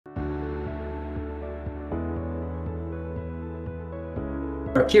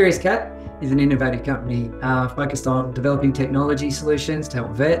Curious Cat is an innovative company focused on developing technology solutions to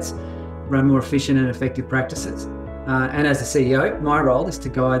help vets run more efficient and effective practices. And as the CEO, my role is to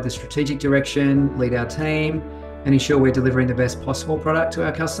guide the strategic direction, lead our team, and ensure we're delivering the best possible product to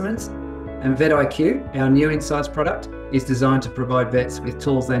our customers. And VetIQ, our new insights product, is designed to provide vets with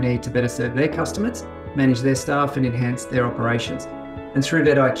tools they need to better serve their customers, manage their staff, and enhance their operations. And through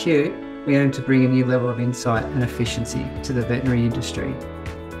VetIQ, we aim to bring a new level of insight and efficiency to the veterinary industry.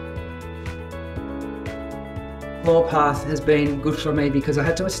 Lawpath has been good for me because I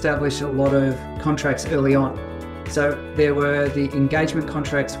had to establish a lot of contracts early on. So there were the engagement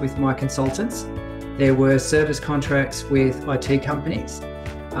contracts with my consultants, there were service contracts with IT companies,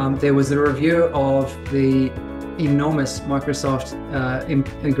 there was a review of the enormous Microsoft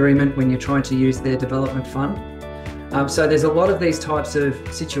agreement when you're trying to use their development fund. So there's a lot of these types of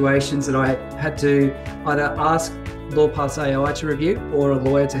situations that I had to either ask Lawpath's AI to review or a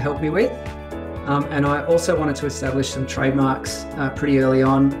lawyer to help me with. And I also wanted to establish some trademarks pretty early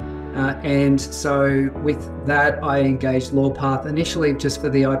on. And so with that, I engaged Lawpath initially just for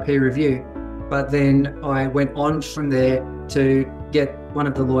the IP review, but then I went on from there to get one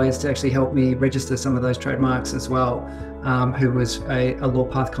of the lawyers to actually help me register some of those trademarks as well, who was a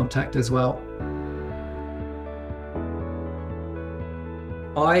Lawpath contact as well.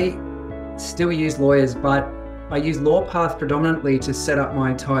 I still use lawyers, but I use Lawpath predominantly to set up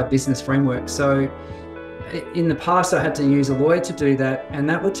my entire business framework. So in the past, I had to use a lawyer to do that, and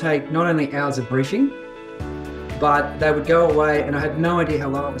that would take not only hours of briefing, but they would go away and I had no idea how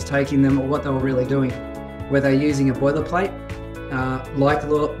long it was taking them or what they were really doing. Were they using a boilerplate like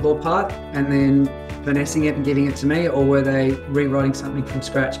Lawpath and then finessing it and giving it to me, or were they rewriting something from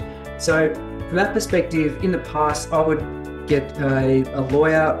scratch? So from that perspective, in the past, I would get a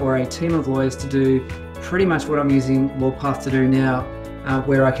lawyer or a team of lawyers to do pretty much what I'm using Lawpath to do now,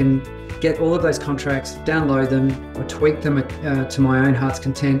 where I can get all of those contracts, download them or tweak them to my own heart's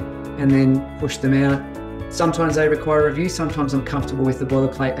content and then push them out. Sometimes they require review, sometimes I'm comfortable with the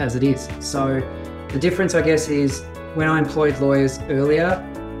boilerplate as it is. So the difference, I guess, is when I employed lawyers earlier,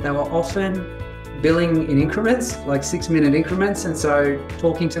 they were often billing in increments, like 6-minute increments, and so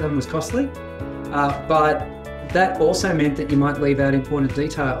talking to them was costly. But that also meant that you might leave out important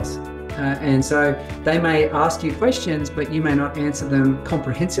details. And so they may ask you questions, but you may not answer them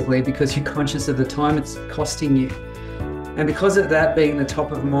comprehensively because you're conscious of the time it's costing you. And because of that being the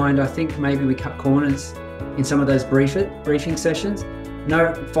top of mind, I think maybe we cut corners in some of those briefing sessions.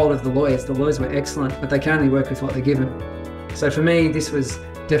 No fault of the lawyers were excellent, but they can only work with what they're given. So for me, this was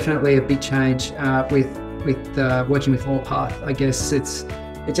definitely a big change with working with Lawpath. I guess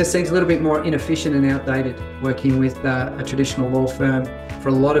it just seems a little bit more inefficient and outdated working with a traditional law firm for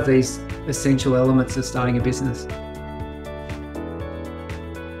a lot of these essential elements of starting a business.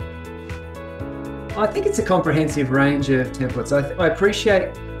 I think it's a comprehensive range of templates. I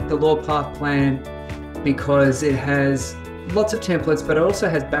appreciate the Lawpath plan because it has lots of templates, but it also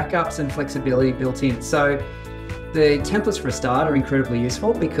has backups and flexibility built in. So the templates for a start are incredibly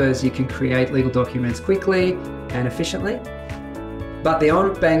useful because you can create legal documents quickly and efficiently. But the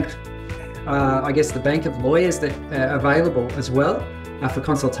on-bank, I guess the bank of lawyers that are available as well for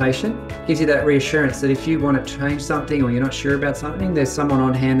consultation gives you that reassurance that if you want to change something or you're not sure about something, there's someone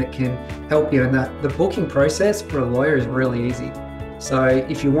on hand that can help you. And the booking process for a lawyer is really easy. So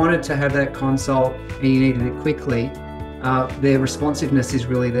if you wanted to have that consult and you needed it quickly, their responsiveness is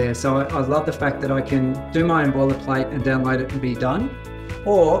really there. So I love the fact that I can do my own boilerplate and download it and be done,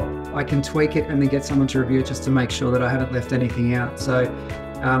 or I can tweak it and then get someone to review it just to make sure that I haven't left anything out. So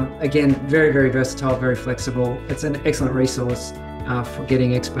again, very, very versatile, very flexible. It's an excellent resource for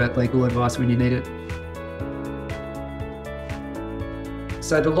getting expert legal advice when you need it.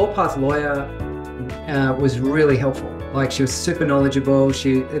 So the Lawpath lawyer was really helpful. Like, she was super knowledgeable.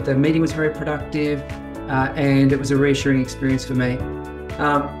 The meeting was very productive, and it was a reassuring experience for me.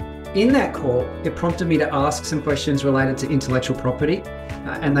 In that call, it prompted me to ask some questions related to intellectual property,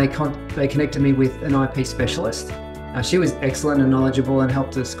 and they connected me with an IP specialist. She was excellent and knowledgeable and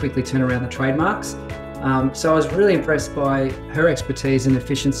helped us quickly turn around the trademarks. So I was really impressed by her expertise and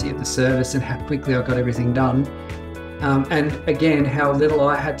efficiency of the service and how quickly I got everything done. And again, how little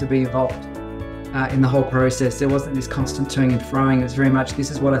I had to be involved in the whole process. There wasn't this constant toing and froing. It was very much, this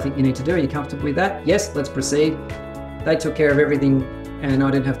is what I think you need to do. Are you comfortable with that? Yes, let's proceed. They took care of everything and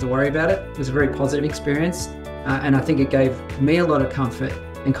I didn't have to worry about it. It was a very positive experience. And I think it gave me a lot of comfort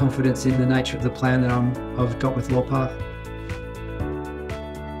and confidence in the nature of the plan that I've got with Lawpath.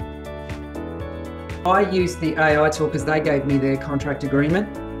 I used the AI tool because they gave me their contract agreement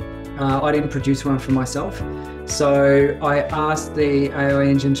I didn't produce one for myself. So I asked the AI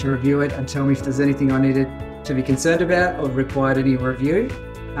engine to review it and tell me if there's anything I needed to be concerned about or required any review.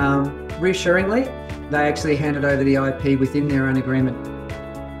 Reassuringly, they actually handed over the IP within their own agreement.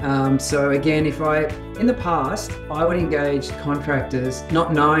 So again, in the past, I would engage contractors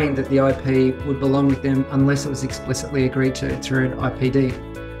not knowing that the IP would belong with them unless it was explicitly agreed to through an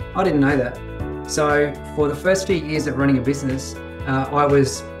IPD. I didn't know that. So for the first few years of running a business, I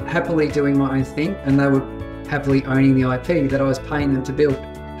was happily doing my own thing and they were happily owning the IP that I was paying them to build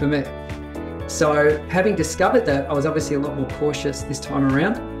for me. So having discovered that, I was obviously a lot more cautious this time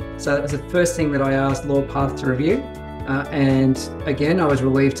around. So that was the first thing that I asked Lawpath to review. And again, I was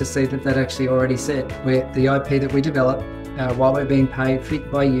relieved to see that actually already said where the IP that we develop while we're being paid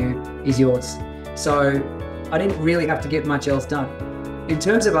by you is yours. So I didn't really have to get much else done. In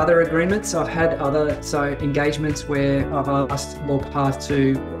terms of other agreements, I've had engagements where I've asked Lawpath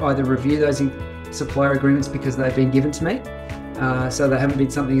to either review those supplier agreements because they've been given to me. So they haven't been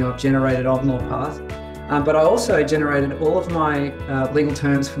something I've generated on Lawpath. But I also generated all of my legal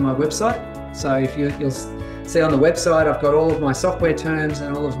terms for my website. So if you'll see on the website, I've got all of my software terms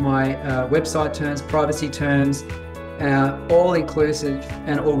and all of my website terms, privacy terms, all inclusive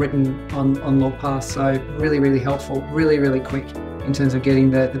and all written on Lawpath. So really, really helpful, really, really quick in terms of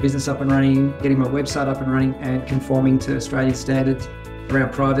getting the business up and running, getting my website up and running and conforming to Australian standards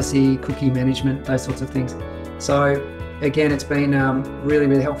around privacy, cookie management, those sorts of things. So again, it's been really,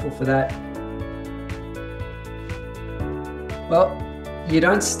 really helpful for that. Well, you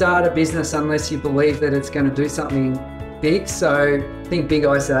don't start a business unless you believe that it's going to do something big. So think big,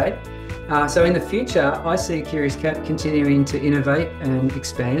 I say. So in the future, I see Curious Cat continuing to innovate and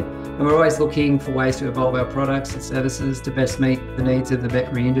expand. And we're always looking for ways to evolve our products and services to best meet the needs of the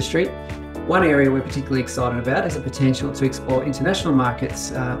veterinary industry. One area we're particularly excited about is the potential to explore international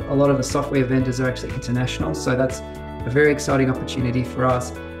markets. A lot of the software vendors are actually international, so that's a very exciting opportunity for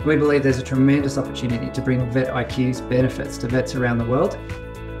us. We believe there's a tremendous opportunity to bring VetIQ's benefits to vets around the world.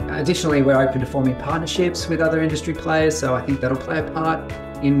 Additionally, we're open to forming partnerships with other industry players, so I think that'll play a part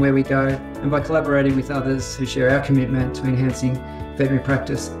in where we go. And by collaborating with others who share our commitment to enhancing veterinary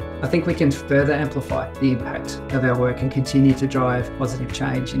practice, I think we can further amplify the impact of our work and continue to drive positive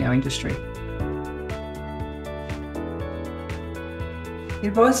change in our industry. The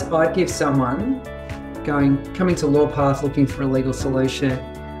advice I'd give someone coming to Lawpath looking for a legal solution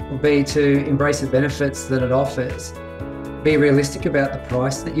would be to embrace the benefits that it offers. Be realistic about the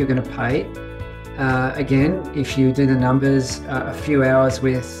price that you're going to pay. Again, if you do the numbers, a few hours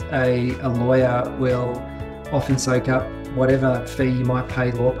with a lawyer will often soak up whatever fee you might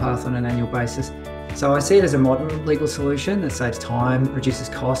pay Lawpath on an annual basis. So I see it as a modern legal solution that saves time, reduces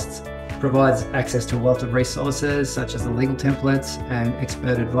costs, provides access to a wealth of resources such as the legal templates and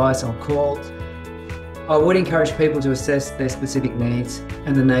expert advice on calls. I would encourage people to assess their specific needs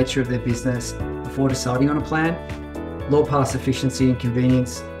and the nature of their business before deciding on a plan. Lawpath's efficiency and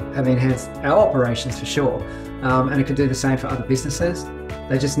convenience have enhanced our operations for sure, and it could do the same for other businesses.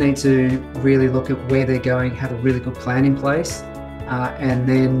 They just need to really look at where they're going, have a really good plan in place, and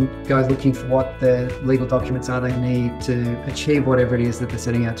then go looking for what the legal documents are they need to achieve whatever it is that they're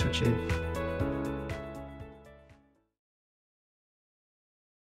setting out to achieve.